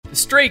The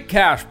Straight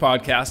Cash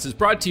podcast is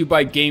brought to you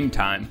by Game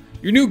Time,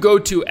 your new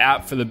go-to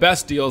app for the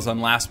best deals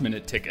on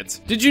last-minute tickets.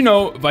 Did you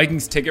know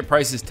Vikings ticket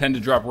prices tend to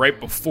drop right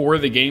before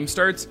the game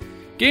starts?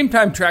 Game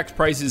Time tracks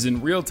prices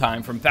in real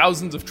time from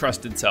thousands of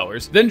trusted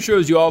sellers, then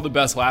shows you all the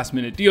best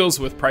last-minute deals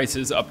with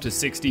prices up to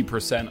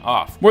 60%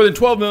 off. More than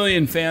 12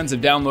 million fans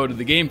have downloaded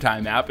the Game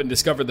Time app and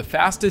discovered the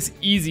fastest,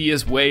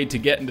 easiest way to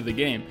get into the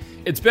game.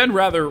 It's been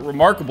rather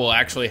remarkable,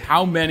 actually,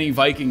 how many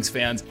Vikings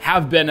fans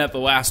have been at the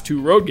last two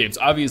road games.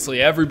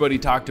 Obviously, everybody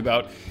talked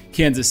about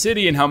Kansas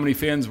City and how many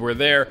fans were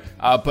there,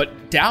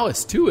 but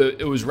Dallas, too.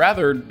 It was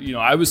rather,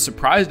 I was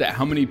surprised at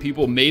how many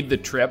people made the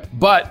trip.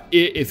 But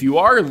if you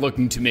are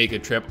looking to make a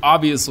trip,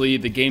 obviously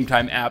the Game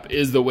Time app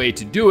is the way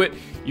to do it.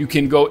 You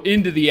can go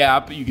into the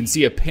app, you can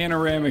see a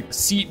panoramic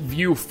seat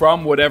view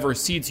from whatever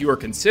seats you are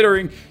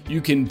considering. You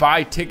can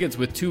buy tickets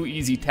with 2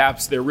 easy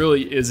taps. There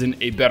really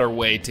isn't a better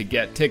way to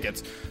get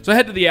tickets. So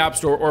head to the App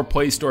Store or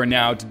Play Store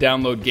now to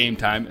download Game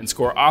Time and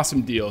score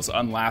awesome deals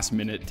on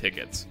last-minute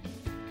tickets.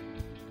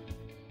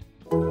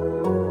 If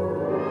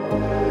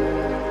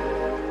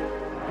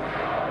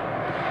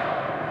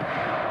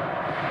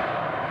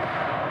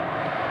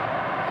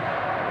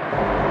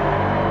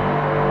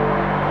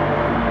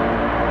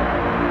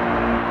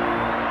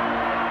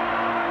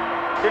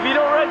you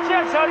don't write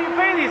checks, how do you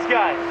pay these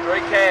guys?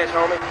 Straight cash,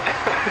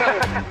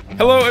 homie.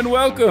 Hello and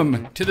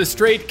welcome to the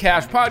Straight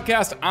Cash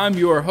Podcast. I'm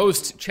your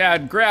host,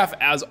 Chad Graff,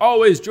 as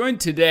always,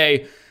 joined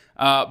today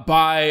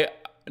by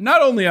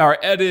not only our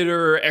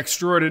editor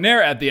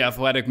extraordinaire at The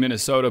Athletic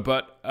Minnesota,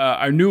 but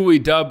our newly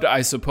dubbed,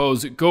 I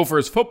suppose,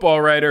 Gophers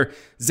football writer,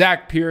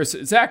 Zach Pierce.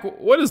 Zach,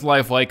 what is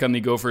life like on the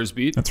Gophers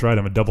beat? That's right.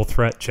 I'm a double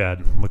threat,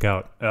 Chad. Look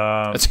out.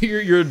 So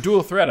you're a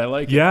dual threat. I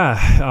like it.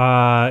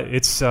 Yeah.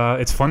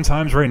 It's fun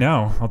times right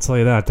now. I'll tell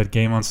you that. That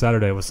game on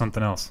Saturday was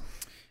something else.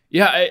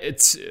 Yeah,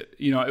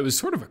 it was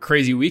sort of a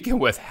crazy weekend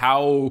with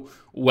how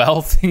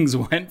well things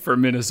went for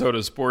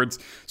Minnesota sports,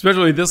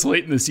 especially this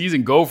late in the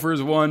season.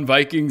 Gophers won,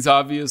 Vikings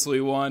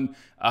obviously won,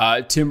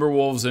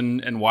 Timberwolves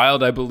and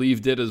Wild, I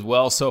believe, did as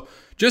well. So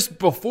just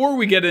before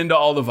we get into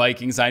all the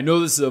Vikings, I know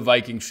this is a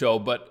Viking show,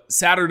 but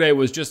Saturday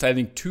was just, I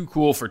think, too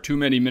cool for too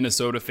many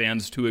Minnesota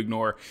fans to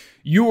ignore.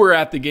 You were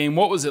at the game.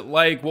 What was it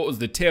like? What was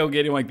the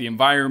tailgating like, the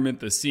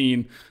environment, the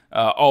scene?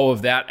 All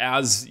of that,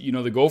 as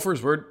the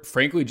Gophers were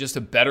frankly just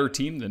a better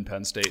team than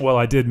Penn State. Well,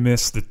 I did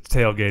miss the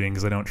tailgating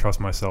because I don't trust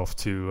myself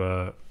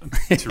to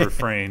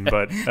refrain.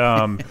 But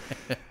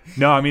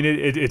no, I mean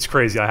it's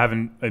crazy. I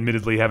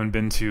admittedly haven't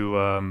been to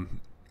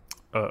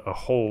a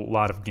whole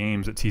lot of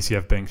games at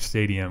TCF Bank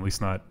Stadium, at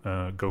least not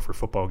Gopher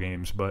football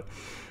games. But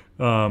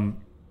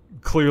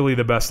clearly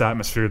the best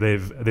atmosphere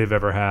they've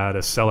ever had, a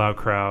sellout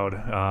crowd,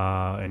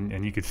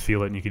 and you could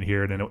feel it and you could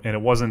hear it, and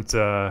it wasn't.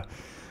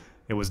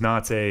 It was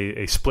not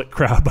a split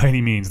crowd by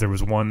any means. There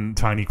was one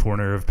tiny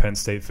corner of Penn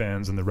State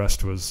fans, and the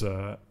rest was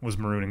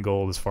maroon and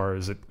gold as far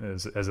as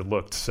it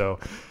looked. So,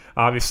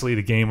 obviously,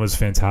 the game was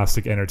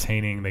fantastic,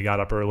 entertaining. They got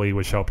up early,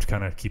 which helped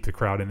kind of keep the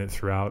crowd in it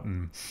throughout,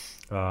 and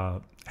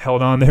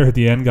held on there at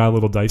the end. Got a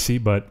little dicey,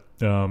 but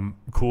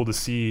cool to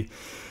see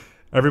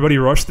everybody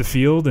rush the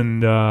field,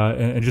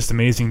 and just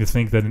amazing to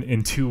think that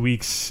in 2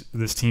 weeks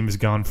this team has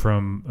gone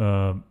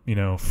from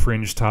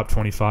fringe top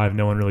 25,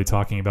 no one really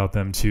talking about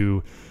them,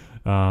 to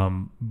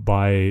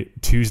by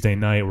Tuesday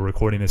night, we're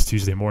recording this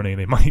Tuesday morning,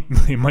 they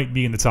might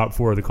be in the top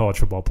 4 of the college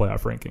football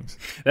playoff rankings.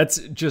 That's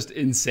just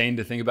insane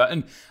to think about.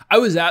 And I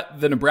was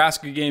at the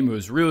Nebraska game. It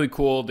was really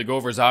cool. The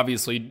Gophers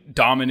obviously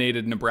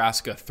dominated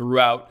Nebraska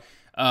throughout.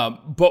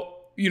 But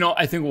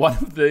I think one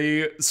of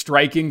the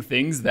striking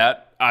things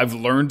that I've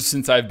learned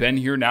since I've been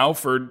here now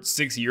for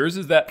 6 years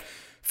is that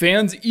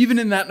fans, even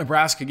in that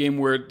Nebraska game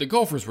where the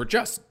Gophers were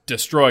just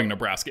destroying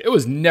Nebraska, it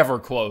was never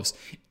close.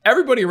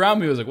 Everybody around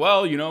me was like,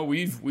 well,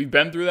 we've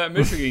been through that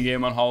Michigan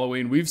game on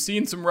Halloween. We've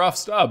seen some rough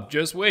stuff.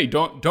 Just wait.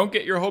 Don't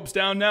get your hopes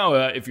down now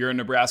if you're a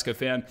Nebraska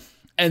fan.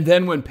 And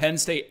then when Penn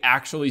State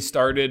actually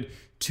started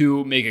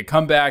to make a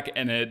comeback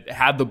and it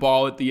had the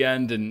ball at the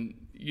end, and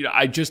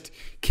I just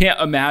can't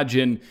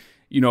imagine,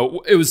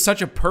 it was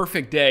such a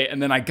perfect day.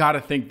 And then I got to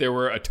think there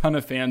were a ton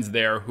of fans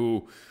there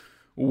who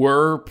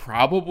were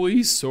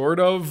probably sort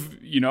of,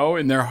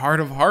 in their heart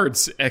of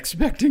hearts,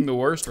 expecting the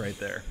worst right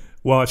there.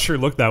 Well, it sure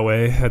looked that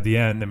way at the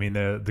end. I mean,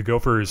 the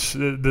Gophers,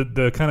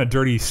 the kind of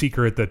dirty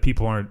secret that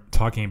people aren't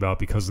talking about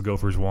because the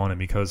Gophers won and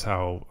because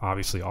how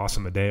obviously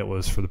awesome a day it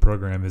was for the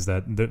program, is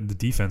that the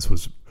defense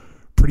was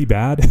pretty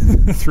bad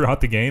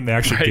throughout the game. They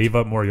actually gave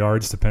up more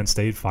yards to Penn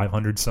State,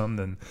 500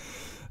 some,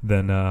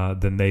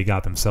 than they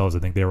got themselves. I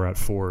think they were at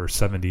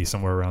 470,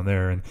 somewhere around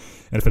there. And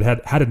if it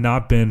had it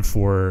not been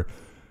for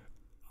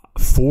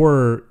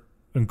 4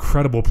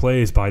 incredible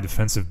plays by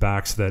defensive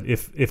backs that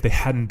if they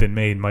hadn't been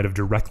made might have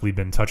directly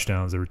been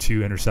touchdowns. There were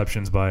 2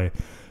 interceptions by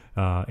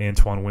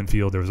Antoine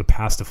Winfield. There was a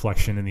pass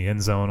deflection in the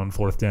end zone on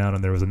 4th down,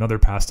 and there was another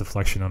pass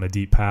deflection on a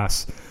deep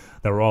pass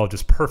that were all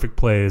just perfect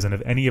plays. And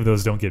if any of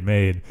those don't get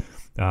made,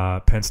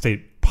 Penn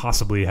State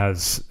possibly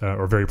has,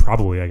 or very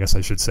probably, I guess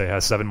I should say,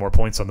 has 7 more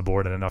points on the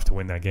board and enough to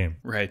win that game.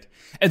 Right.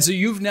 And so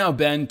you've now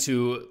been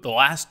to the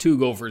last 2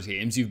 Gophers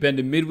games. You've been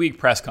to midweek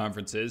press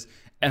conferences.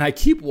 And I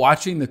keep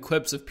watching the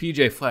clips of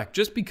PJ Fleck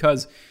just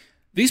because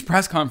these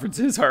press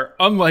conferences are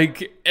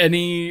unlike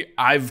any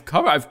I've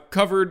covered. I've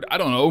covered,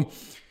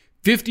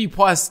 50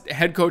 plus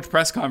head coach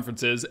press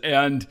conferences,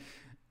 and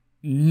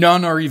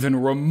none are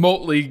even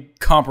remotely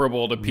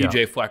comparable to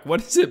PJ Fleck.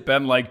 What has it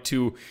been like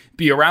to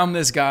be around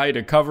this guy,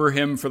 to cover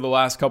him for the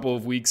last couple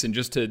of weeks, and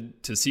just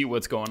to see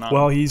what's going on?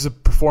 Well, he's a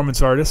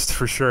performance artist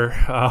for sure,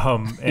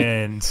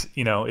 and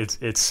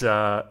it's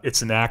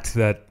an act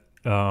that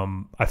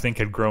I think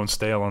had grown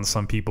stale on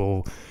some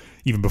people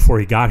even before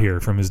he got here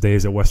from his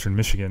days at Western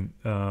Michigan.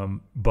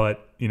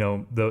 But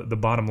the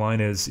bottom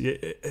line is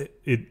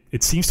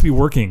it seems to be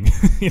working.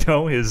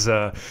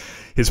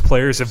 His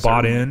players have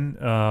bought in.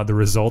 The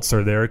results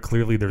are there.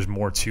 Clearly, there's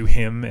more to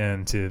him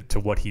and to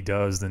what he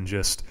does than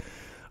just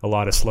a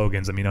lot of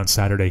slogans. I mean, on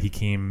Saturday he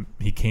came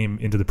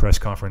into the press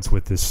conference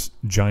with this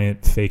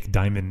giant fake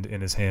diamond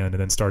in his hand,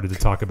 and then started to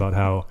talk about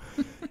how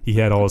he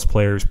had all his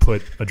players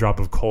put a drop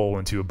of coal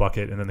into a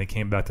bucket, and then they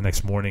came back the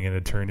next morning and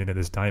it turned into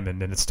this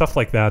diamond. And it's stuff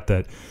like that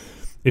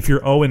if you're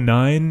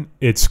 0-9,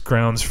 it's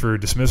grounds for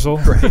dismissal.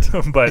 Right.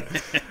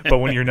 but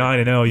when you're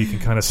 9-0, you can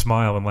kind of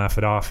smile and laugh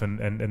it off,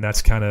 and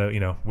that's kind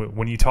of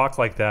when you talk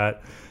like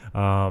that.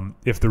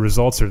 If the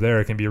results are there,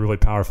 it can be a really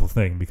powerful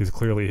thing, because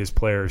clearly his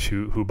players,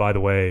 who by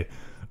the way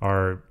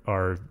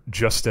are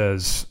just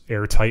as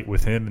airtight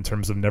with him in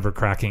terms of never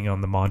cracking on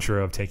the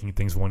mantra of taking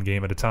things one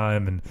game at a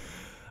time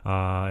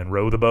and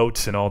row the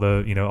boat and all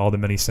the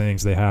many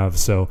sayings they have.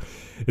 So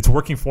it's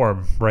working for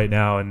him right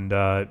now, and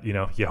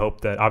you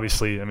hope that,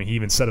 obviously, I mean, he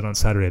even said it on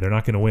Saturday, they're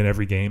not going to win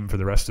every game for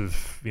the rest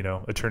of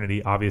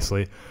eternity,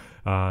 obviously,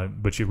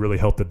 but you really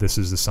hope that this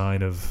is the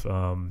sign of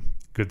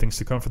good things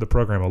to come for the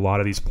program. A lot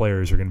of these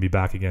players are going to be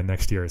back again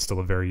next year. It's still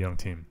a very young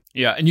team.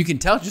 Yeah, and you can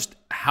tell just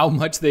how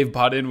much they've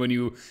bought in when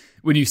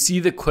you see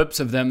the clips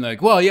of them,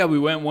 like, well, yeah, we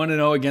went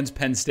 1-0 against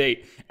Penn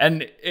State.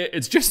 And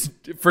it's just,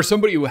 for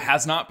somebody who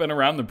has not been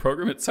around the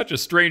program, it's such a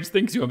strange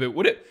thing to him.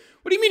 What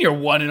do you mean you're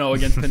 1-0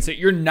 against Penn State?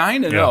 You're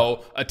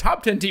 9-0, a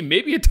top 10 team,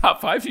 maybe a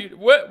top 5.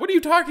 What are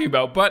you talking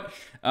about? But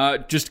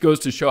just goes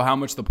to show how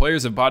much the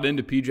players have bought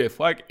into PJ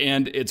Fleck,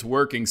 and it's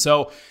working.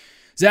 So,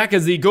 Zach,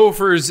 as the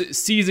Gophers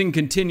season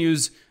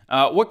continues,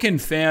 what can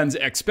fans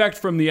expect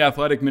from the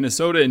Athletic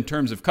Minnesota in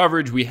terms of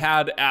coverage? We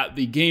had at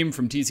the game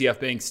from TCF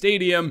Bank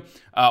Stadium,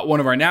 one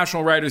of our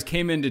national writers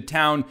came into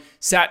town,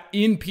 sat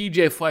in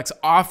PJ Fleck's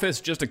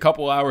office just a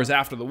couple hours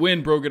after the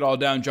win, broke it all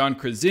down. John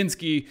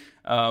Krasinski,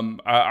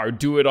 our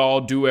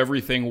do-it-all,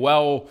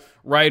 do-everything-well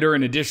writer,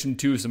 in addition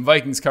to some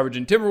Vikings coverage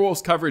and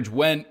Timberwolves coverage,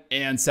 went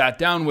and sat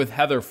down with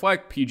Heather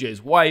Fleck,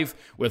 PJ's wife,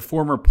 with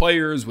former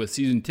players, with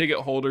season ticket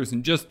holders,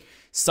 and just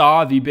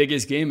saw the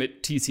biggest game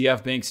at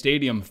TCF Bank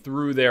Stadium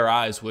through their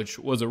eyes, which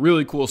was a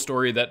really cool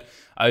story that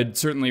I'd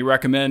certainly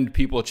recommend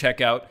people check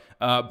out.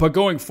 But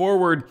going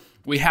forward,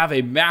 we have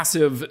a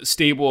massive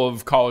stable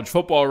of college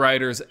football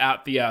writers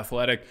at The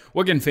Athletic.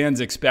 What can fans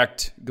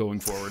expect going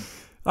forward?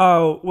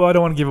 Oh, well, I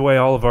don't want to give away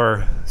all of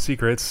our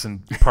secrets,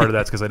 and part of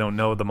that's because I don't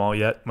know them all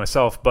yet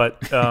myself.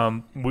 But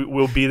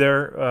we'll be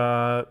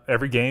there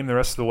every game the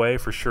rest of the way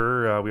for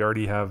sure. We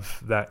already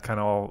have that kind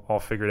of all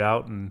figured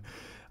out, and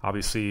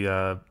obviously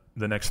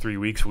the next 3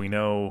 weeks we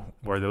know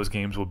where those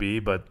games will be,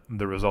 but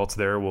the results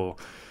there will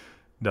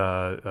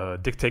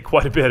dictate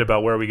quite a bit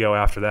about where we go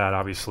after that.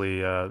 Obviously,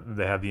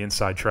 they have the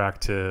inside track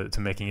to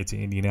making it to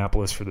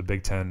Indianapolis for the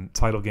Big Ten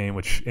title game,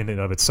 which in and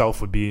of itself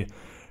would be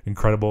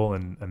incredible,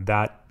 and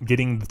that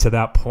getting to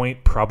that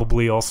point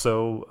probably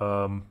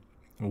also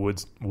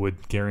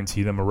would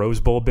guarantee them a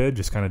Rose Bowl bid.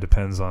 Just kind of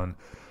depends on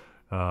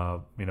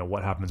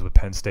what happens with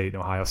Penn State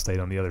and Ohio State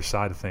on the other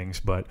side of things,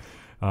 but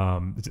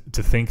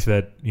to think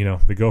that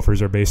the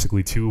Gophers are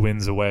basically 2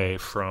 wins away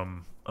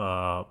from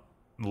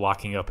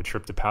locking up a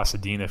trip to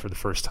Pasadena for the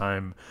first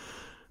time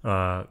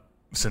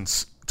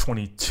since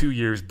 22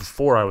 years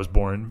before I was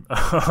born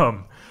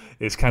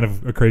is kind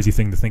of a crazy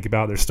thing to think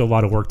about. There's still a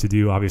lot of work to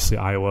do. Obviously,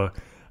 Iowa,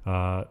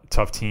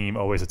 tough team,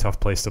 always a tough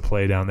place to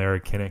play down there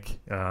at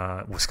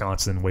Kinnick.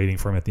 Wisconsin waiting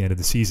for them at the end of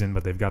the season,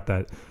 but they've got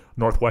that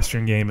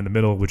Northwestern game in the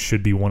middle, which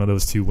should be one of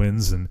those 2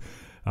 wins, and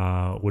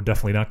we're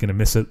definitely not going to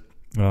miss it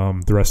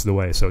the rest of the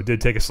way. So it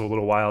did take us a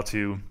little while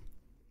to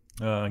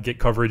get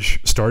coverage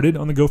started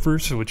on the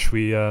Gophers, which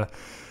we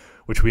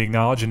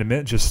acknowledge and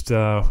admit. Just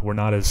we're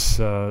not as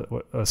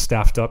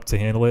staffed up to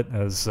handle it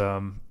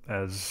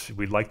as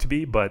we'd like to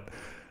be, but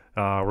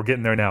we're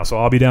getting there now. So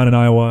I'll be down in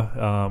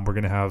Iowa. We're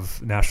going to have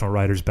national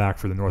writers back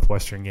for the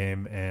Northwestern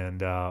game and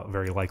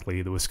very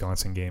likely the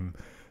Wisconsin game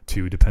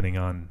too, depending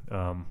on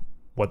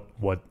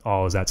what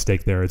all is at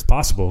stake there. It's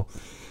possible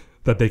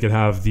that they could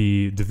have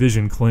the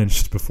division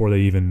clinched before they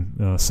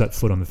even set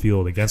foot on the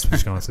field against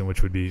Wisconsin,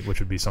 which would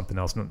be something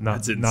else.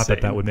 Not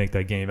that would make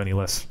that game any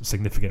less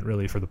significant,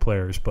 really, for the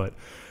players. But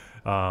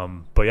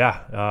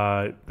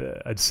yeah,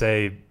 I'd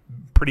say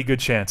pretty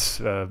good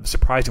chance,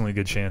 surprisingly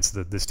good chance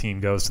that this team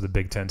goes to the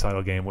Big Ten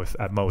title game with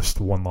at most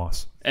one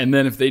loss. And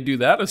then if they do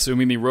that,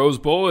 assuming the Rose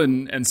Bowl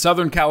and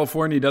Southern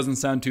California doesn't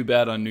sound too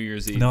bad on New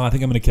Year's Eve. No, I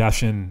think I'm going to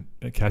cash in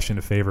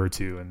a favor or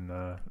two and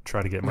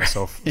try to get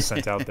myself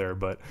sent out there.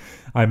 But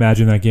I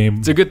imagine that game.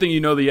 It's a good thing you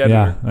know the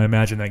editor. Yeah, I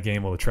imagine that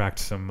game will attract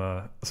some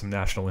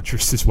national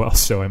interest as well.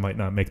 So I might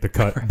not make the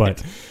cut,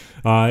 but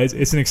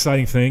it's an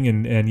exciting thing.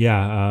 And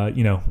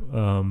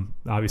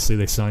obviously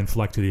they signed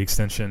Fleck to the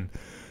extension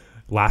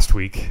last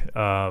week,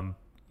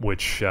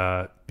 which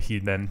he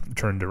then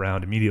turned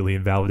around immediately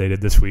and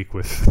validated this week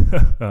with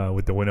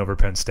the win over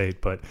Penn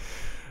State. But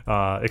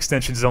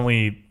extensions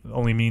only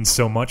means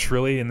so much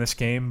really in this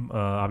game.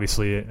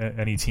 Obviously,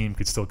 any team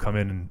could still come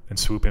in and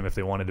swoop him if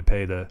they wanted to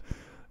pay the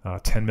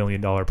 $10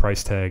 million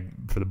price tag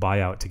for the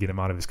buyout to get him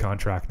out of his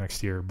contract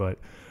next year. But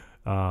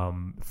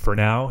for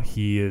now,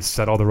 he has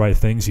said all the right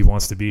things. He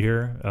wants to be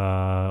here.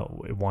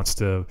 Wants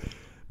to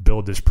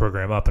build this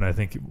program up. And I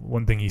think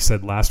one thing he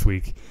said last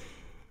week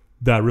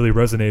that really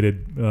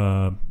resonated,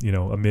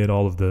 amid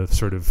all of the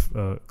sort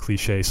of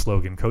cliche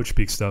slogan coach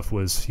speak stuff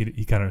was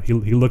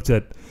he looked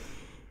at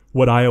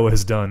what Iowa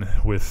has done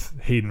with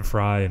Hayden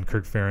Fry and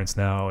Kirk Ferentz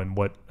now, and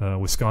what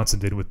Wisconsin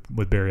did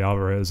with Barry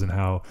Alvarez, and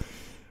how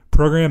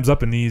programs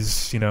up in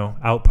these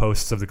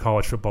outposts of the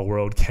college football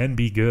world can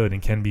be good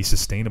and can be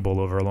sustainable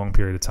over a long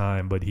period of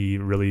time. But he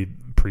really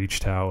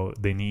preached how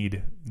they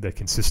need the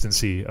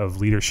consistency of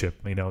leadership.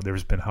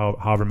 There's been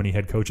however many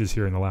head coaches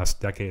here in the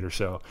last decade or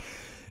so.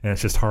 And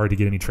it's just hard to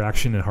get any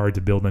traction and hard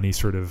to build any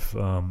sort of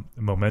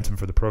momentum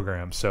for the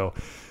program. So,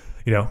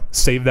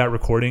 save that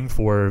recording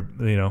for,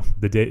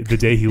 the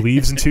day he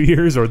leaves in 2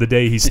 years, or the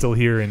day he's still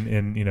here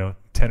in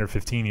 10 or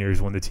 15 years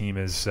when the team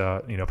is,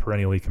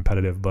 perennially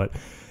competitive. But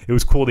it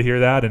was cool to hear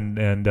that.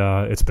 And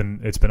it's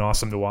been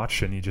awesome to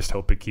watch, and you just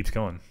hope it keeps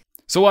going.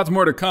 So lots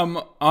more to come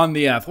on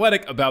The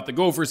Athletic about the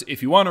Gophers.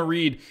 If you want to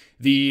read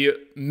the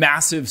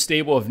massive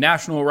stable of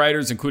national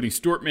writers, including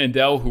Stuart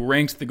Mandel, who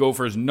ranked the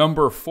Gophers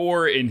number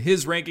 4 in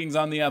his rankings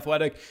on The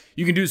Athletic,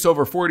 you can do so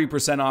for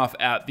 40% off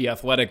at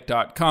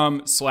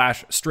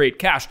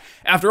theathletic.com/straightcash.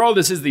 After all,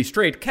 this is the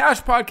Straight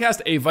Cash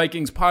podcast, a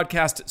Vikings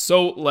podcast.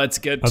 So let's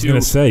get to... I was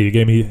going to say, you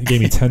gave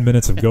me 10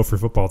 minutes of Gopher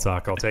football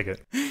talk. I'll take it.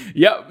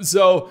 Yep.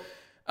 So...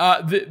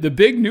 The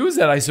big news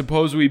that I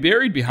suppose we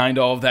buried behind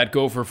all of that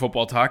Gopher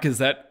football talk is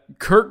that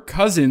Kirk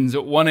Cousins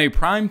won a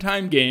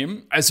primetime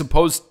game, I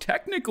suppose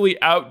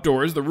technically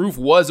outdoors. The roof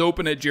was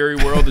open at Jerry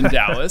World in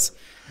Dallas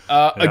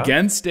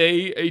against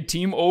a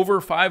team over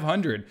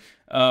 500.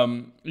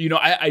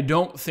 I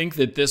don't think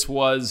that this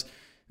was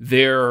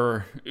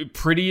their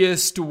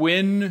prettiest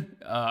win.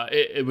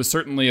 It was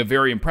certainly a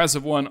very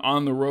impressive one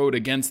on the road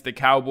against the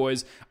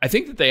Cowboys. I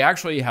think that they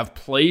actually have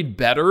played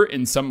better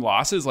in some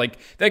losses. Like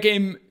that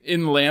game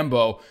in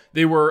Lambeau,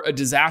 they were a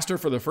disaster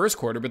for the first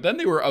quarter, but then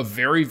they were a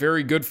very,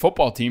 very good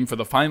football team for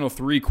the final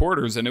 3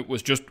 quarters, and it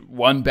was just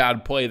one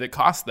bad play that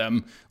cost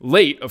them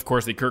late. Of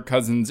course, the Kirk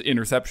Cousins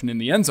interception in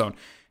the end zone.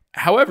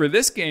 However,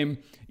 this game,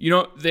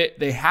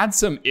 they had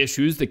some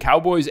issues. The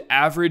Cowboys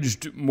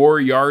averaged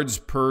more yards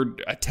per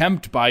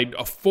attempt by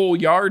a full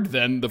yard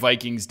than the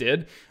Vikings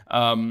did.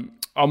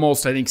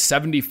 Almost, I think,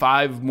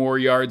 75 more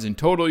yards in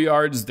total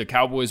yards. The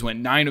Cowboys went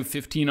 9 of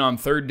 15 on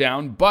third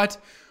down. But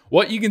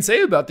what you can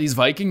say about these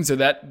Vikings are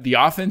that the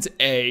offense,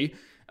 it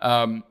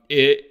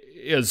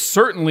is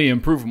certainly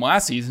improved from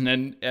last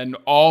season, and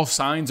all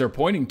signs are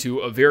pointing to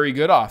a very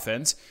good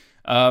offense.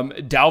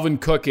 Dalvin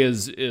Cook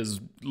is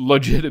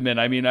legitimate.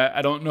 I mean,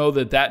 I don't know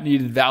that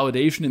needed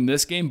validation in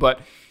this game, but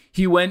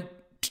he went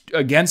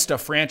against a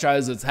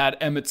franchise that's had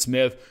Emmitt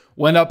Smith,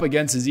 went up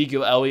against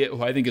Ezekiel Elliott,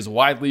 who I think is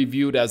widely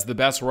viewed as the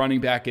best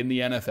running back in the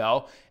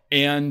NFL,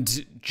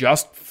 and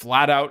just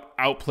flat out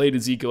outplayed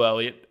Ezekiel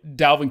Elliott.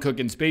 Dalvin Cook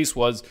in space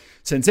was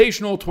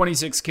sensational,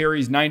 26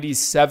 carries,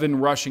 97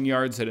 rushing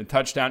yards, and a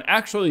touchdown.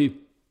 Actually,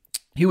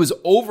 he was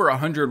over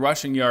 100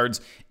 rushing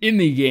yards in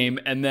the game,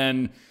 and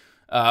then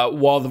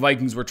while the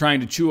Vikings were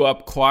trying to chew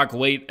up clock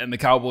late and the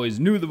Cowboys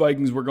knew the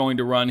Vikings were going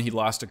to run, he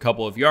lost a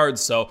couple of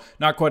yards. So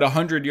not quite a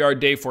 100-yard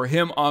day for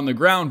him on the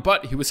ground,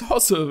 but he was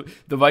also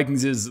the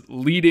Vikings'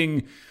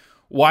 leading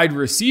wide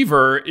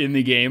receiver in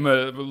the game,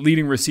 a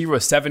leading receiver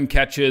with 7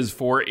 catches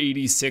for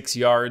 86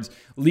 yards,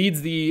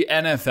 leads the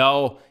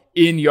NFL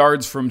in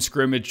yards from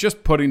scrimmage,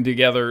 just putting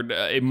together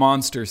a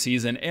monster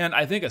season. And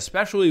I think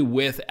especially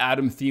with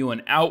Adam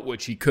Thielen out,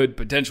 which he could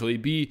potentially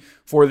be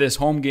for this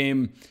home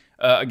game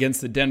against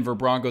the Denver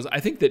Broncos,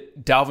 I think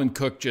that Dalvin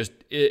Cook just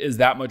is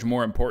that much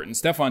more important.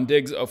 Stephon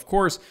Diggs, of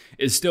course,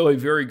 is still a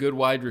very good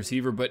wide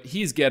receiver, but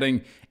he's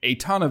getting a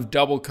ton of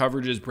double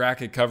coverages,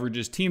 bracket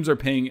coverages. Teams are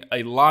paying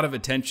a lot of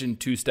attention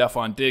to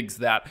Stephon Diggs,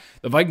 that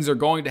the Vikings are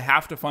going to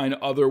have to find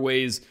other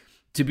ways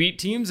to beat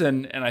teams,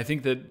 and I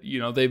think that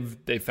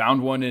they've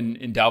found one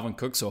in Dalvin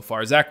Cook so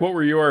far. Zach, what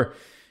were your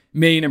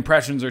main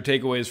impressions or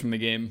takeaways from the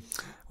game?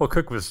 Well,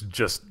 Cook was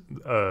just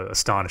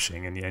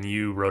astonishing, and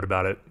you wrote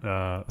about it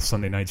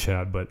Sunday night,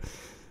 Chad. But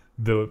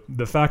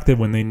the fact that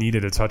when they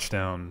needed a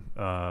touchdown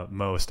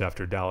most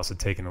after Dallas had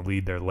taken a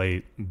lead there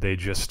late, they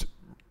just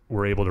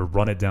were able to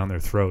run it down their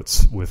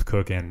throats with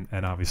Cook and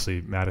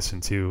obviously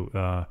Madison too,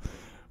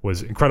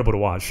 was incredible to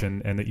watch.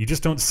 And you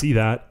just don't see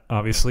that,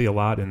 obviously, a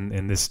lot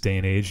in this day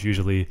and age.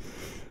 Usually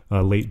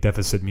late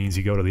deficit means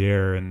you go to the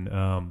air. And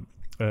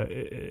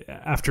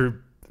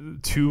after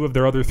two of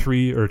their only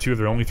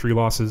three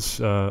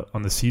losses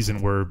on the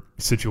season were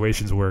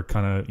situations where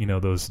kind of, you know,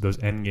 those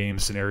end game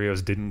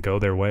scenarios didn't go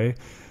their way,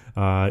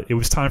 it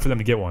was time for them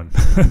to get one.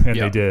 And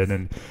they did.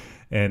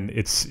 And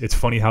it's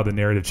funny how the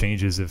narrative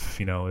changes if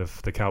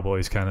the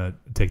Cowboys kind of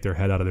take their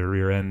head out of their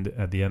rear end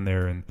at the end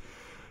there and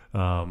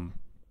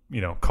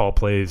call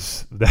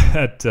plays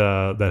that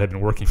have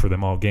been working for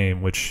them all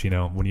game, which,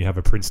 when you have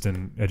a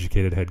Princeton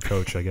educated head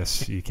coach, I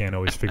guess you can't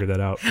always figure that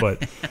out.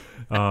 But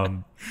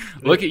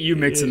look at you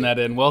mixing that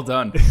in. Well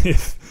done.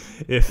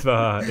 If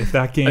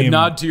that game, a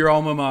nod to your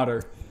alma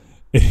mater.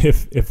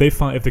 If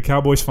the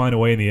Cowboys find a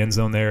way in the end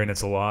zone there and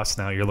it's a loss,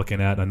 now you're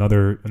looking at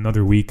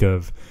another week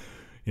of,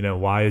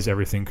 why is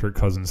everything Kirk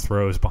Cousins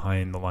throws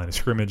behind the line of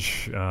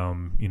scrimmage?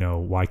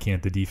 Why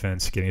can't the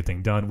defense get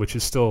anything done? Which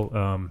is still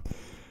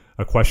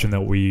a question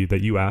that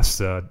you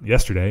asked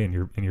yesterday in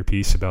your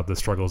piece about the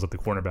struggles that the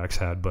cornerbacks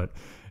had. But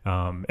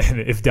and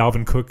if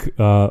Dalvin Cook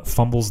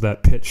fumbles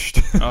that pitch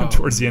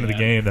towards the end of the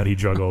game that he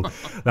juggled,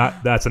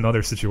 that's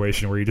another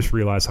situation where you just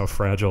realize how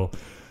fragile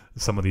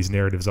some of these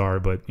narratives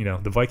are. But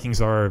the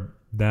Vikings are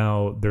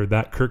now, they're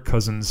that Kirk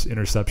Cousins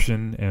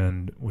interception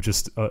and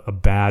just a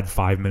bad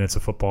 5 minutes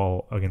of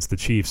football against the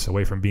Chiefs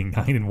away from being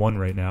 9-1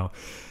 right now.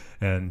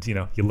 And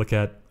you look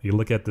at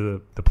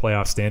the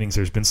playoff standings.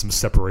 There's been some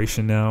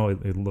separation now.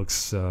 It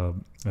looks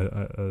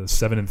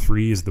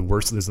 7-3 is the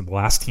worst. Is the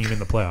last team in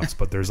the playoffs,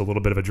 but there's a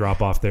little bit of a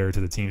drop off there to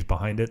the teams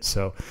behind it.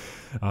 So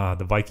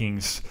the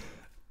Vikings,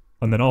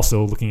 and then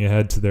also looking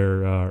ahead to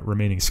their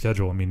remaining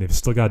schedule. I mean, they've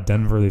still got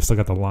Denver. They've still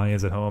got the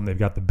Lions at home. They've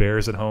got the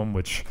Bears at home,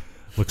 which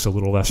looks a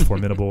little less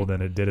formidable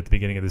than it did at the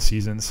beginning of the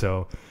season.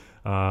 So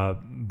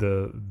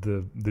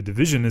the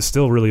division is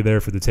still really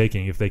there for the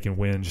taking if they can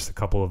win just a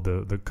couple of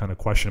the kind of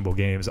questionable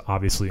games,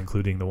 obviously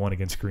including the one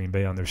against Green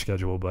Bay on their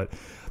schedule. But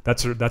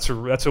that's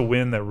a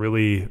win that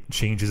really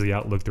changes the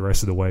outlook the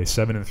rest of the way.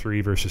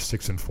 7-3 versus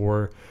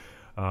 6-4.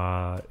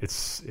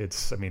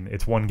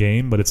 It's one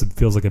game, but it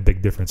feels like a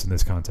big difference in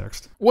this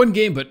context. One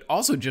game, but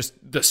also just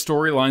the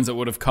storylines that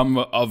would have come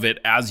of it,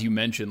 as you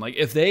mentioned. Like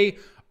if they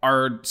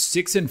are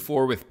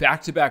 6-4 with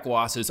back-to-back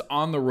losses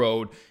on the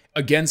road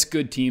against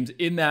good teams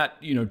in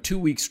that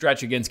 2-week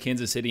stretch against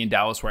Kansas City and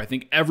Dallas, where I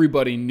think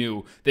everybody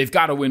knew they've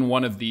got to win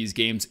one of these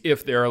games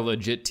if they're a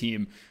legit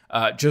team,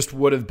 just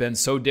would have been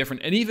so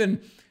different. And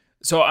even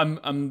so,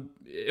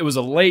 it was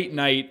a late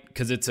night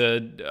because it's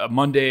a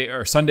Monday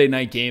or Sunday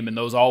night game, and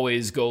those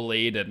always go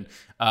late. And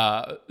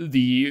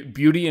the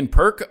beauty and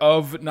perk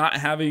of not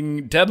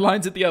having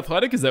deadlines at The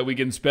Athletic is that we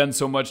can spend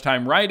so much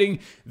time writing.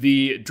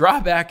 The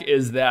drawback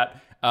is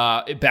that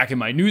back in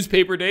my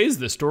newspaper days,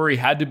 the story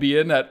had to be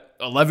in at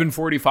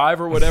 11:45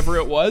 or whatever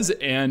it was,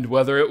 and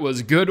whether it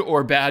was good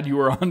or bad, you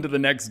were on to the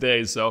next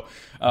day. So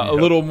a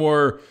little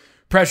more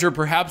pressure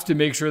perhaps to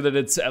make sure that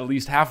it's at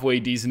least halfway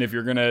decent if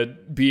you're going to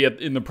be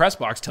in the press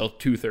box till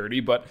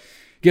 2:30. But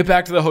get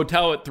back to the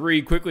hotel at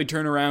 3, quickly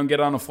turn around, get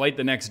on a flight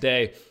the next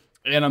day.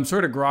 And I'm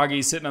sort of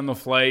groggy sitting on the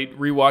flight,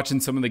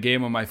 rewatching some of the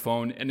game on my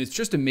phone. And it's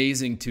just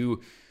amazing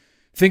to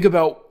think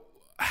about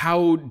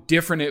how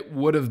different it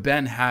would have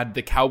been had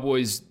the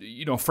Cowboys,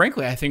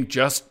 frankly, I think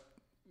just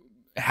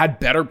had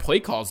better play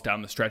calls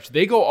down the stretch.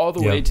 They go all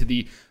the way to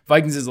the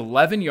Vikings'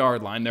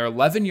 11-yard line. They're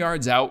 11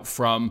 yards out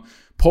from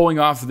pulling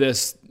off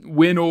this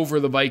win over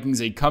the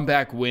Vikings, a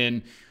comeback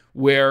win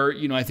where,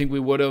 I think we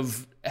would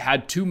have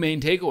had two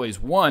main takeaways.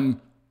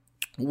 One,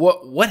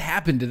 what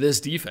happened to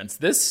this defense?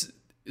 This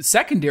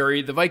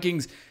secondary, the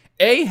Vikings,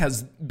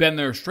 has been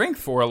their strength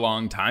for a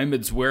long time.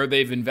 It's where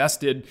they've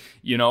invested,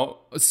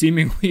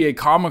 seemingly a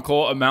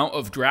comical amount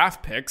of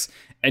draft picks,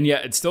 and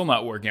yet it's still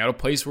not working out. A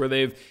place where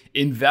they've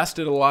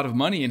invested a lot of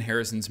money in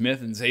Harrison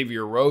Smith and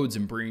Xavier Rhodes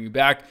and bringing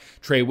back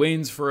Trey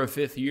Waynes for a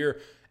 5th year,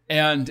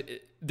 and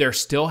they're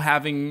still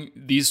having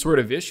these sort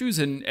of issues.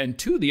 And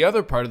two, the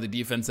other part of the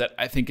defense that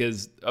I think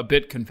is a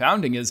bit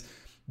confounding is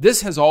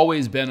this has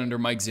always been, under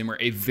Mike Zimmer,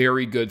 a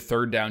very good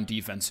third down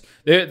defense.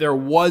 There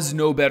was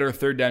no better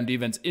third down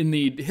defense in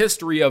the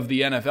history of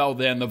the NFL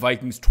than the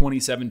Vikings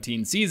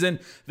 2017 season.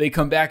 They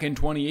come back in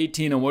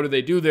 2018, and what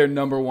do? They're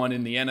number 1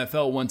 in the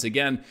NFL once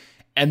again.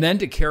 And then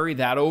to carry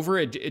that over,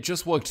 it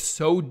just looked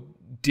so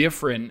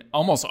different,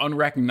 almost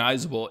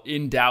unrecognizable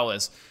in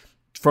Dallas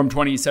from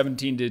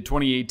 2017 to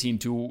 2018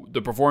 to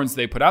the performance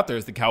they put out there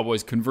as the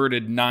Cowboys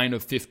converted 9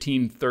 of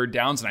 15 third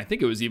downs. And I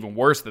think it was even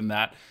worse than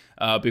that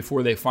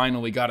before they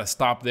finally got a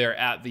stop there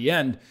at the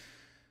end.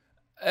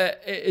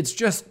 It's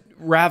just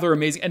rather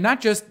amazing. And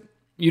not just,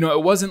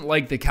 it wasn't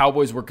like the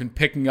Cowboys were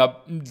picking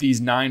up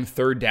these 9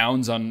 third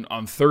downs on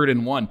 3rd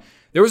and 1.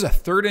 There was a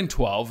 3rd and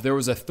 12. There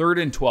was a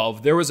 3rd and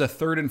 12. There was a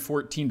 3rd and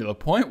 14 to the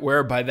point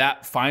where by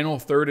that final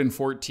 3rd and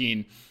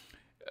 14,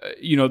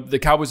 the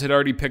Cowboys had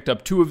already picked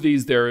up 2 of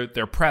these. They're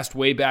pressed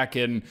way back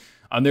in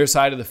on their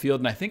side of the field.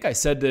 And I think I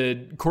said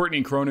to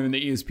Courtney Cronin,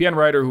 the ESPN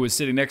writer who was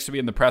sitting next to me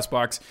in the press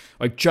box,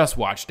 like, just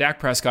watch. Dak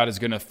Prescott is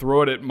going to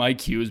throw it at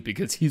Mike Hughes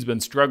because he's been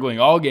struggling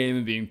all game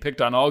and being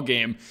picked on all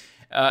game.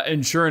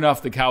 And sure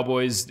enough, the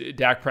Cowboys,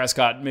 Dak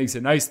Prescott makes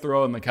a nice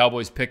throw and the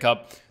Cowboys pick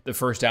up the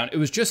first down. It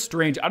was just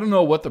strange. I don't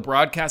know what the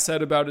broadcast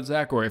said about it,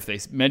 Zach, or if they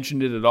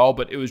mentioned it at all,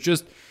 but it was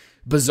just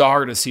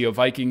bizarre to see a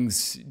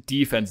Vikings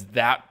defense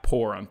that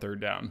poor on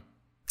third down.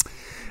 I'm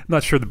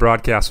not sure the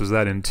broadcast was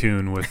that in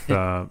tune with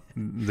the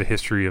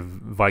history of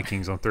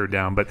Vikings on third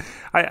down, but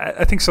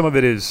I think some of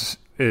it is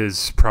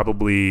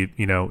probably,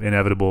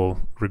 inevitable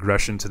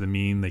regression to the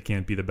mean. They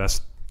can't be the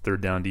best third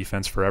down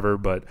defense forever,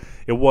 but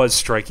it was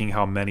striking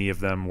how many of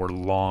them were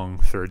long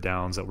third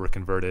downs that were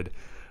converted.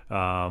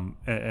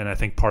 And I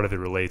think part of it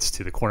relates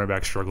to the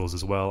cornerback struggles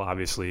as well.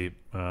 Obviously,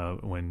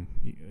 when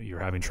you're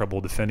having trouble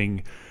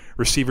defending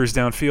receivers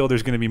downfield,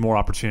 there's going to be more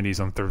opportunities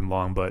on third and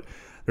long, but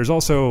there's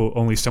also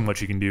only so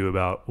much you can do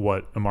about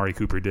what Amari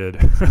Cooper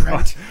did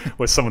right.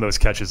 with some of those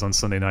catches on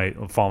Sunday night,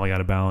 falling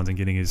out of bounds and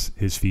getting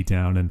his feet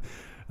down. And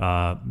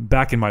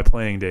back in my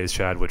playing days,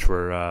 Chad, which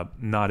were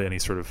not at any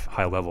sort of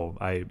high level,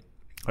 I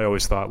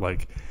always thought,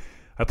 like,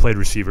 I played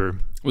receiver.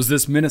 Was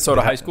this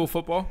Minnesota high school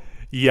football?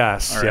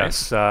 Yes, right.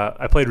 Yes.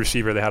 I played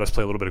receiver. They had us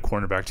play a little bit of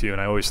cornerback too, and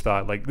I always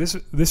thought, like, this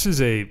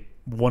is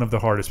one of the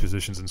hardest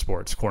positions in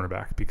sports,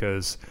 cornerback,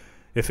 because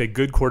if a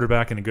good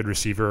quarterback and a good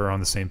receiver are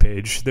on the same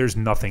page, there's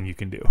nothing you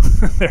can do.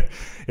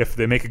 If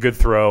they make a good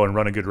throw and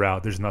run a good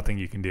route, there's nothing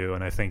you can do.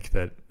 And I think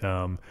that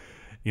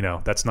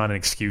that's not an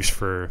excuse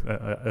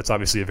for. It's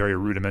obviously a very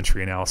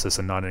rudimentary analysis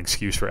and not an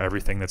excuse for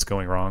everything that's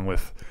going wrong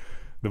with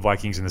the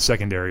Vikings in the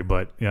secondary,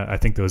 but I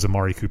think those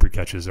Amari Cooper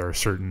catches are a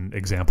certain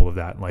example of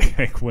that.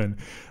 Like when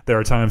there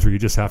are times where you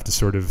just have to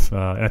sort of,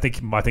 and I think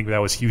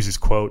that was Hughes'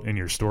 quote in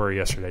your story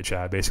yesterday,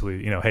 Chad.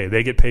 Basically, hey,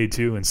 they get paid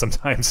too, and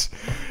sometimes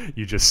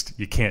you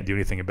can't do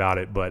anything about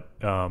it. But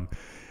the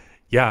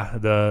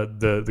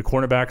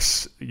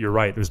cornerbacks, you're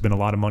right. There's been a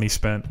lot of money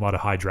spent, a lot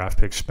of high draft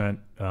picks spent.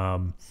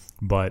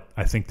 But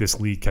I think this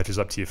league catches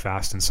up to you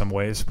fast in some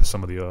ways.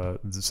 Some of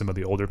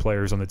the older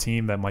players on the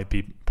team, that might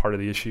be part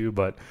of the issue,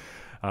 but.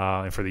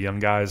 And for the young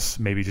guys,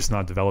 maybe just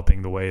not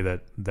developing the way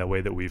that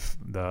we've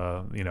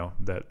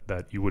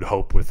that you would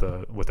hope with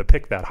a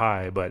pick that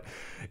high. But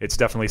it's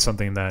definitely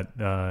something that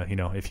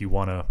if you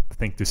want to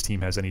think this team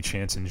has any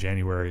chance in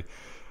January,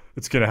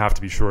 it's going to have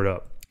to be shored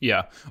up.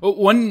 Yeah.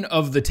 One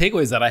of the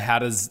takeaways that I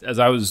had as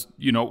I was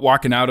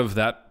walking out of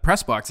that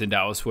press box in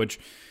Dallas,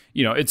 which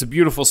it's a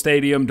beautiful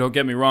stadium. Don't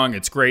get me wrong,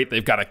 it's great.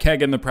 They've got a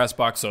keg in the press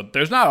box, so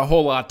there's not a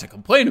whole lot to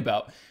complain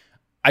about.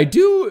 I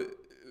do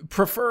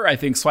prefer, I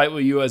think,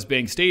 slightly US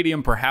Bank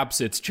Stadium.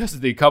 Perhaps it's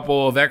just the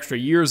couple of extra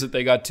years that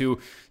they got to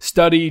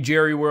study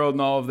Jerry World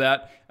and all of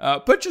that.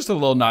 But just a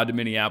little nod to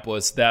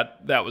Minneapolis.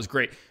 That was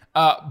great.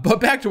 But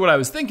back to what I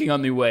was thinking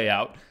on the way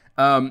out,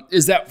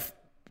 is that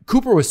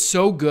Cooper was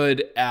so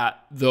good at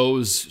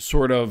those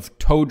sort of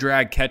toe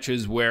drag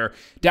catches where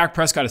Dak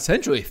Prescott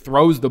essentially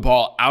throws the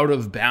ball out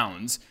of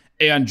bounds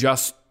and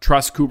just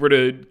trusts Cooper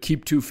to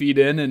keep 2 feet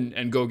in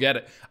and go get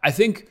it. I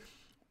think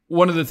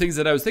one of the things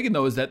that I was thinking,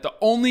 though, is that the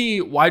only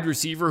wide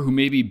receiver who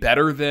may be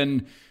better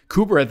than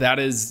Cooper at that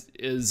is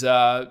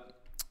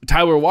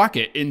Tyler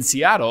Lockett in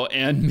Seattle.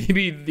 And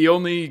maybe the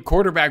only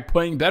quarterback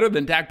playing better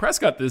than Dak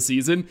Prescott this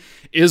season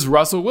is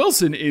Russell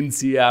Wilson in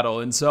Seattle.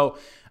 And so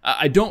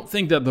I don't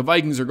think that the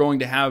Vikings are going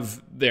to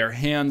have their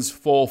hands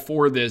full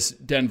for this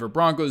Denver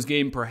Broncos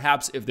game.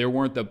 Perhaps if there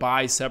weren't the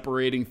bye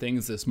separating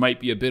things, this might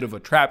be a bit of a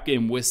trap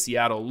game with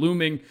Seattle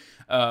looming.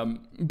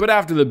 But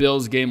after the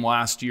Bills game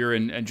last year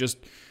and just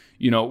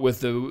with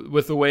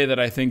the way that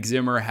I think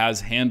Zimmer has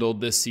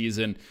handled this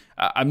season,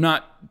 I'm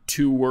not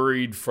too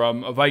worried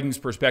from a Vikings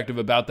perspective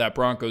about that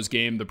Broncos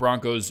game. The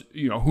Broncos,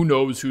 who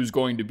knows who's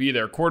going to be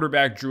their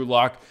quarterback. Drew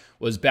Lock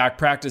was back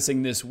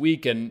practicing this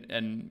week, and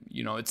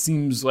it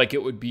seems like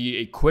it would be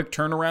a quick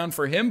turnaround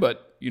for him,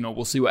 but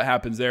we'll see what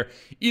happens there.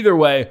 Either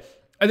way,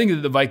 I think that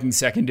the Vikings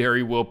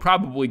secondary will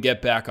probably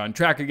get back on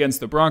track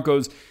against the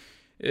Broncos,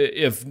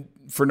 if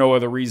for no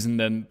other reason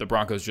than the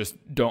Broncos just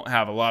don't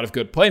have a lot of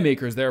good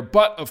playmakers there.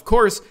 But, of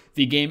course,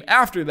 the game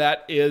after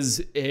that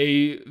is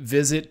a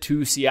visit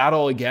to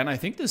Seattle again. I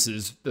think this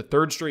is the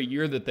 3rd straight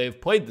year that they've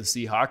played the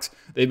Seahawks.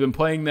 They've been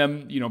playing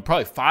them,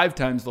 probably 5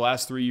 times the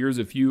last 3 years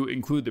if you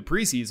include the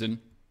preseason.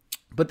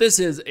 But this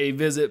is a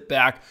visit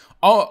back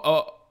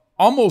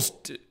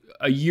almost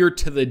a year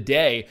to the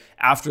day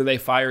after they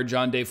fired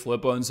John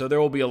DeFilippo. And so there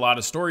will be a lot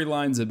of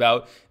storylines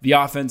about the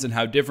offense and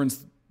how different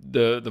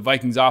the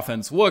Vikings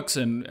offense looks,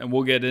 and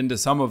we'll get into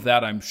some of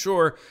that, I'm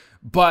sure.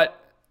 But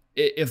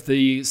if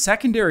the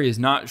secondary is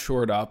not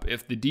shored up,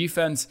 if the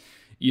defense,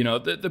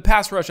 the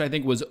pass rush I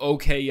think was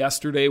okay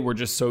yesterday. We're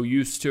just so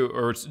used to,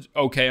 or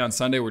okay on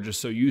Sunday. We're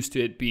just so used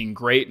to it being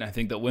great. And I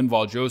think that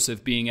Linval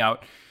Joseph being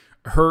out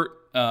hurt.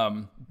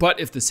 But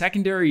if the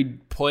secondary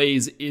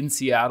plays in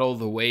Seattle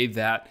the way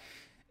that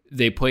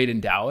they played in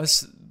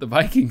Dallas, the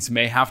Vikings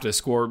may have to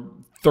score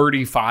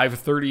 35,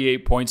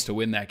 38 points to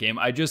win that game.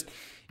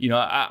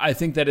 I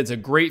think that it's a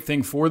great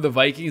thing for the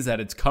Vikings that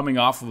it's coming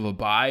off of a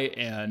bye,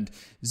 and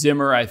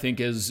Zimmer, I think,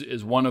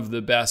 is one of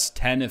the best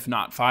 10, if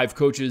not 5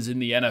 coaches in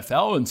the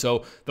NFL. And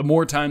so the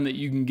more time that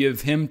you can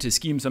give him to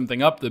scheme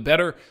something up, the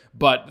better.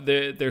 But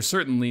there's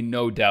certainly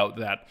no doubt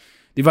that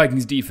the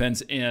Vikings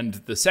defense and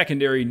the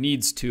secondary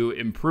needs to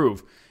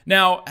improve.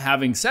 Now,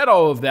 having said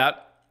all of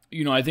that,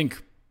 I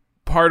think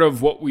part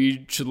of what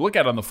we should look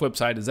at on the flip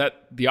side is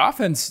that the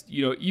offense,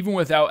 even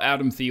without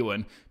Adam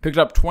Thielen, picked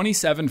up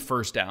 27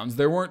 first downs.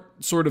 There weren't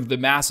sort of the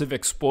massive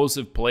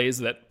explosive plays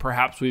that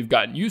perhaps we've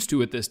gotten used to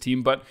with this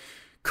team, but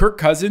Kirk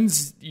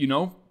Cousins,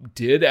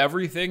 did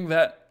everything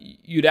that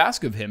you'd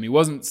ask of him. He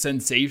wasn't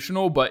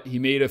sensational, but he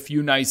made a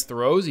few nice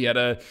throws. He had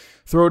a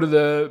throw to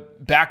the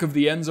back of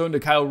the end zone to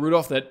Kyle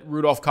Rudolph that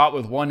Rudolph caught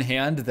with one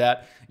hand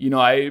that,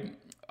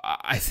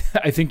 I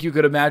think you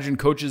could imagine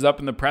coaches up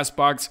in the press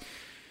box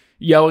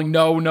yelling,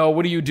 no,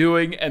 what are you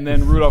doing? And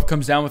then Rudolph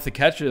comes down with the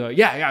catch. Like,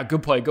 yeah,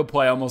 good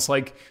play. Almost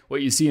like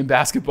what you see in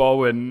basketball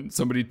when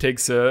somebody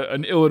takes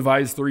an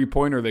ill-advised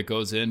three-pointer that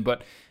goes in.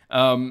 But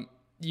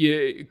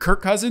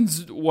Kirk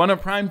Cousins won a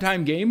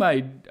primetime game. I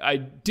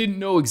didn't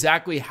know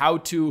exactly how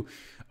to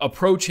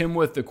approach him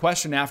with the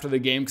question after the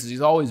game because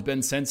he's always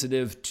been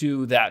sensitive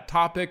to that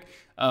topic.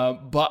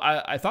 But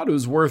I thought it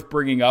was worth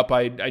bringing up.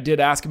 I did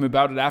ask him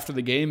about it after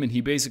the game, and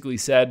he basically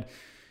said,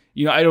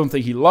 I don't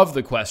think he loved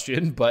the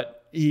question, but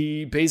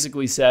he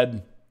basically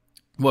said,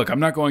 look, I'm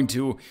not going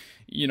to,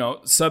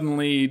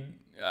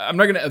 I'm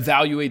not going to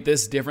evaluate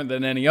this different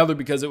than any other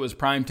because it was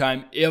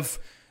primetime. If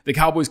the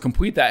Cowboys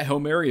complete that Hail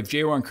Mary, if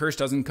Jaron Kearse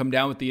doesn't come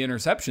down with the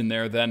interception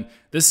there, then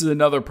this is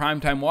another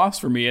primetime loss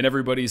for me. And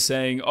everybody's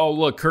saying, oh,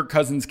 look, Kirk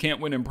Cousins can't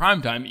win in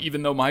primetime,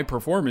 even though my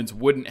performance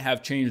wouldn't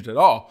have changed at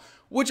all,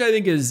 which I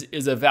think is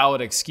a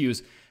valid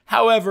excuse.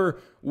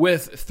 However,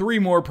 with 3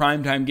 more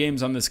primetime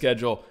games on the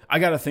schedule, I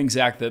got to think,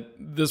 Zach, that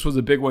this was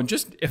a big one,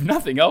 just if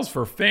nothing else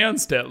for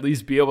fans to at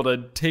least be able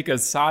to take a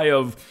sigh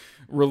of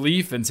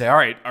relief and say, all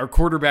right, our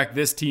quarterback,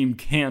 this team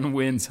can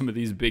win some of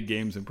these big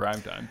games in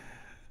primetime.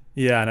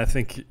 Yeah, and I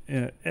think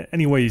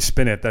any way you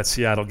spin it, that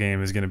Seattle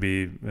game is going to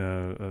be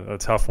a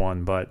tough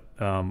one. But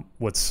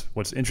what's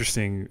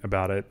interesting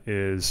about it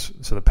is,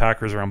 so the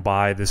Packers are on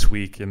bye this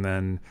week, and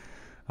then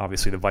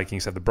obviously the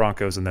Vikings have the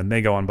Broncos, and then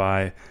they go on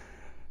bye.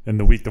 In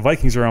the week the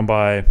Vikings are on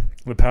bye,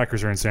 the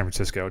Packers are in San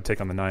Francisco to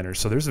take on the Niners.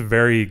 So there's a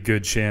very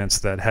good chance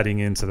that heading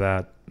into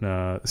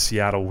that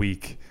Seattle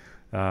week,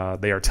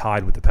 they are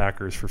tied with the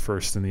Packers for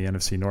first in the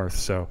NFC North.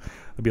 So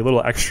there'll be a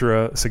little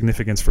extra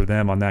significance for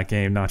them on that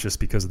game, not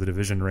just because of the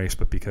division race,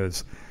 but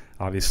because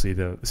obviously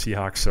the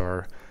Seahawks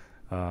are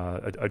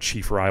a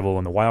chief rival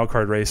in the wild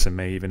card race and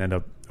may even end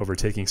up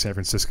overtaking San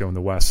Francisco in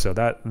the West. So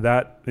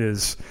that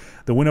is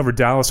the win over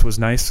Dallas was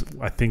nice.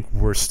 I think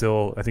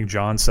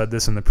John said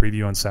this in the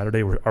preview on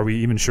Saturday. Are we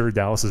even sure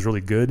Dallas is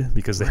really good?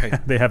 Because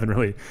they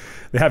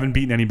haven't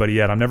beaten anybody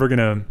yet. I'm never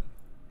gonna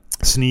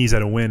sneeze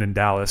at a win in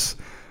Dallas,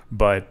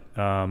 but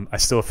I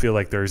still feel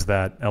like there's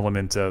that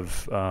element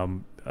of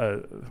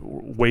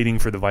waiting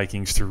for the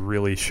Vikings to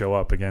really show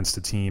up against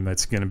a team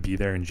that's going to be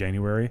there in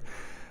January.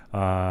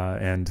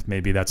 And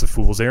maybe that's a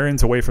fool's errand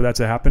to wait for that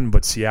to happen,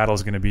 but Seattle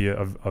is going to be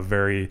a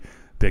very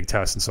big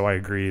test. And so I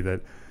agree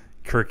that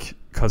Kirk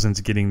Cousins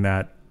getting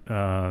that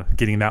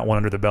one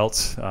under the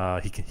belt,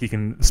 he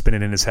can spin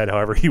it in his head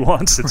however he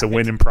wants. It's a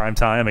win in prime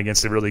time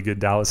against a really good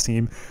Dallas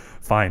team.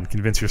 Fine,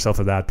 convince yourself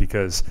of that,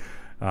 because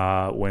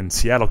when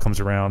Seattle comes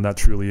around, that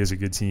truly is a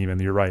good team.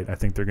 And you're right. I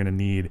think they're going to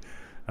need,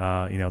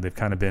 they've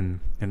kind of been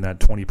in that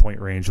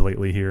 20-point range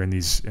lately here in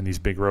these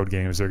big road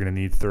games. They're going to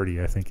need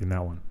 30, I think, in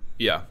that one.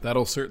 Yeah,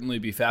 that'll certainly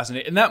be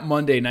fascinating. And that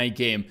Monday night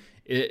game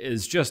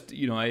is just,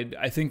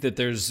 I think that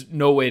there's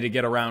no way to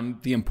get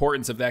around the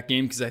importance of that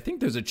game, because I think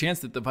there's a chance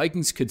that the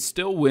Vikings could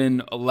still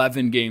win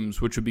 11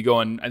 games, which would be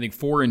going, I think,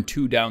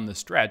 4-2 down the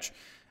stretch.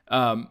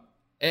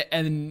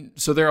 And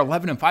so they're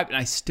 11-5, and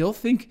I still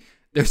think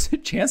there's a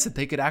chance that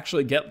they could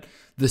actually get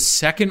the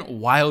second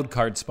wild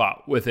card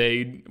spot with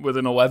an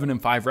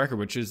 11-5 record,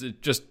 which is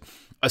just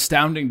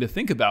astounding to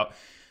think about.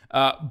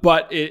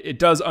 But it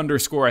does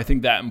underscore, I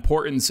think, that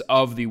importance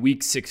of the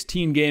Week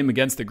 16 game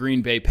against the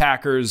Green Bay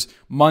Packers,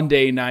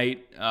 Monday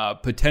night,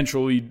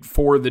 potentially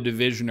for the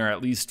division, or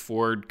at least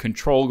for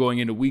control going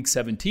into Week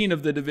 17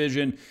 of the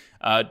division,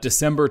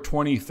 December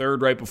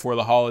 23rd, right before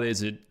the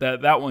holidays.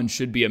 That one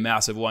should be a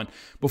massive one.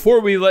 Before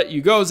we let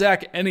you go,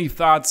 Zach, any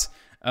thoughts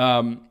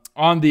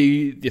on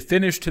the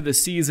finish to the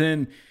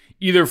season,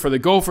 either for the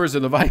Gophers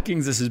or the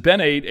Vikings? This has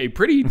been a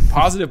pretty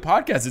positive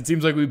podcast. It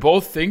seems like we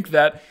both think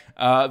that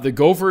the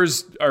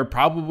Gophers are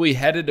probably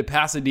headed to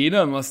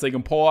Pasadena unless they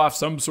can pull off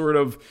some sort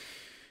of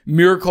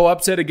miracle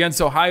upset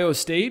against Ohio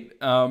State.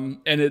 And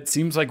it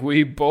seems like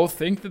we both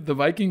think that the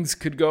Vikings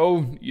could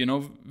go, I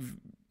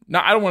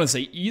don't want to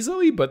say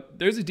easily, but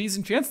there's a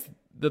decent chance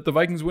that the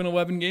Vikings win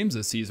 11 games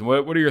this season.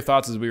 What are your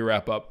thoughts as we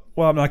wrap up?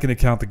 Well, I'm not going to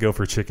count the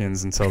Gopher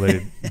Chickens until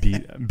they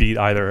beat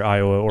either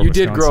Iowa or you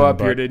Wisconsin. You did grow up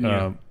here, didn't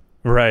you?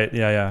 Right.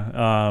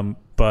 Yeah.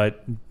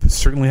 But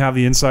certainly have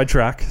the inside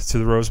track to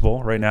the Rose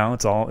Bowl right now.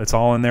 It's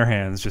all in their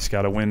hands. Just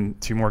got to win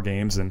 2 more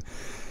games, and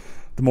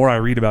the more I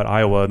read about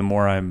Iowa, the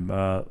more I'm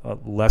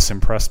less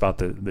impressed about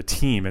the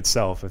team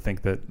itself. I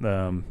think that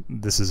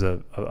this is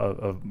a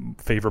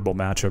favorable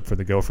matchup for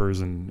the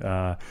Gophers, and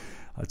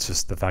it's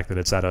just the fact that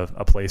it's at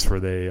a place where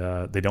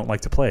they don't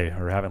like to play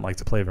or haven't liked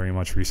to play very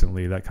much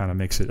recently. That kind of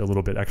makes it a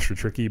little bit extra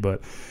tricky.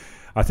 But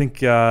I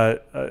think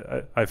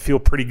I feel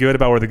pretty good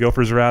about where the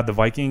Gophers are at. The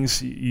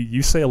Vikings,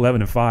 you say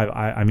 11-5.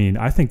 I mean,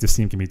 I think this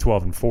team can be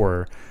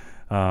 12-4.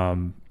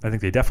 I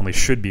think they definitely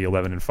should be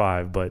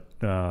 11-5, but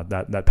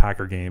that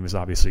Packer game is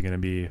obviously going to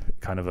be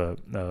kind of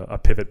a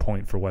pivot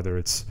point for whether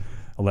it's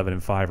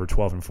 11-5 or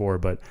 12-4.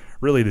 But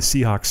really, the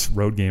Seahawks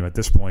road game at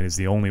this point is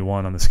the only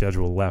one on the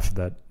schedule left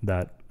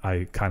that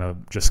I kind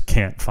of just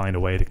can't find a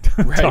way to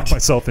talk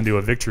myself into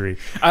a victory.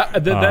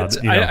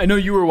 I know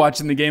you were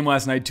watching the game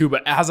last night too,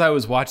 but as I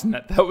was watching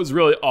that was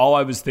really all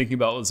I was thinking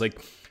about was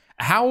like,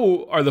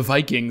 how are the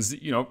Vikings,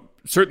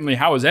 certainly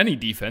how is any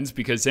defense,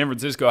 because San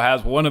Francisco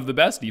has one of the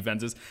best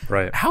defenses.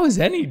 Right. How is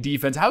any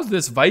defense, how's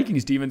this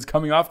Vikings defense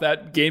coming off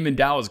that game in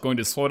Dallas going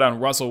to slow down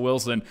Russell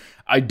Wilson?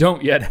 I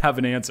don't yet have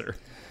an answer.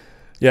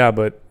 Yeah,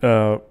 but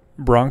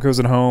Broncos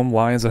at home,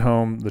 Lions at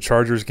home. The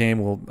Chargers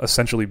game will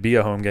essentially be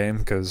a home game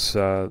because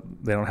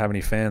they don't have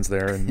any fans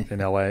there in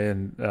LA.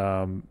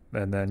 And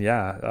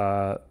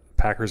then,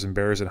 Packers and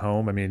Bears at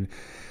home. I mean,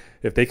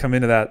 if they come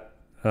into that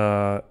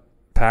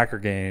Packer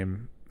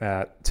game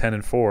at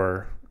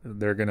 10-4,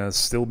 they're going to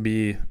still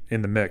be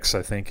in the mix,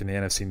 I think, in the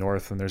NFC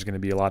North, and there's going to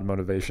be a lot of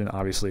motivation.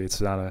 Obviously,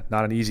 it's not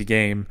an easy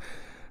game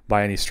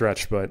by any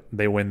stretch, but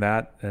they win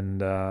that,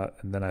 and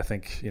then I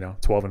think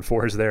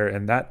 12-4 is there,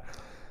 and that,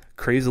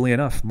 crazily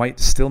enough, might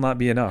still not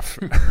be enough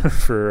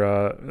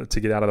for to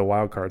get out of the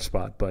wild card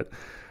spot, but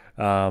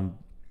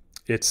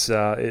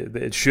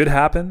it should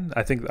happen.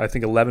 I think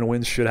 11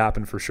 wins should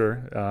happen for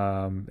sure,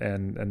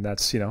 and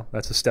that's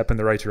that's a step in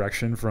the right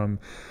direction from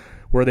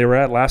where they were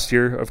at last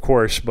year, of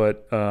course,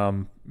 but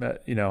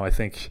I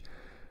think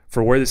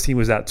for where this team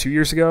was at 2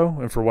 years ago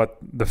and for what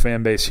the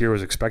fan base here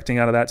was expecting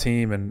out of that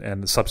team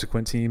and the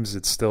subsequent teams,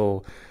 it's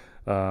still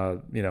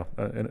an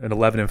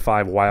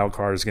 11-5 wild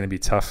card is going to be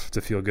tough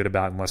to feel good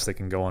about unless they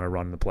can go on a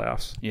run in the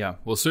playoffs. Yeah,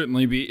 will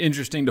certainly be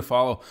interesting to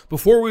follow.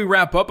 Before we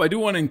wrap up, I do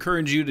want to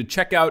encourage you to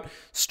check out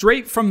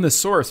Straight from the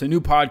Source, a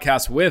new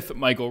podcast with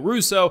Michael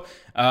Russo.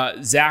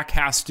 Zach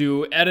has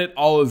to edit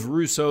all of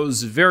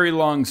Russo's very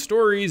long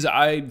stories.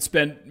 I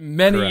spent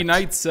many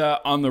nights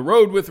on the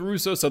road with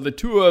Russo, so the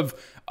two of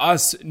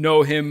us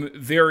know him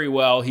very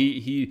well.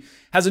 He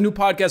has a new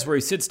podcast where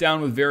he sits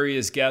down with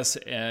various guests,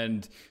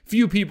 and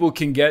few people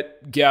can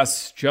get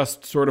guests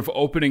just sort of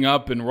opening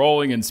up and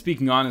rolling and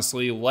speaking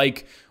honestly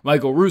like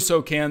Michael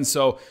Russo can.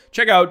 So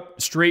check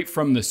out Straight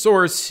from the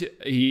Source.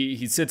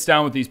 He sits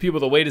down with these people.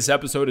 The latest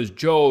episode is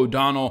Joe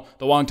O'Donnell,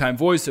 the longtime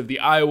voice of the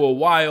Iowa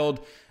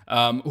Wild,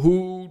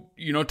 who,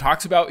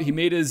 talks about, he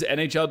made his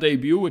NHL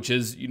debut, which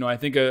is, I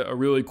think a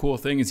really cool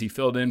thing as he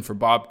filled in for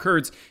Bob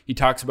Kurtz. He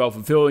talks about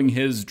fulfilling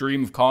his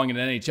dream of calling an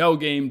NHL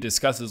game,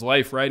 discusses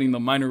life riding the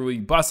minor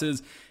league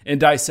buses, and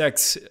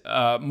dissects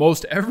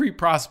most every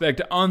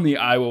prospect on the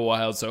Iowa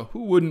Wild. So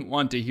who wouldn't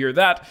want to hear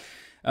that?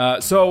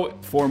 So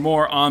for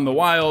more on the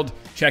Wild,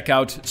 check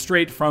out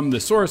Straight from the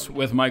Source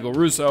with Michael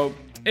Russo.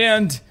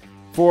 And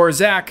for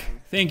Zach,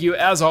 thank you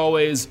as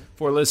always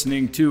for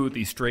listening to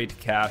the Straight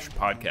Cash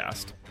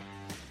Podcast.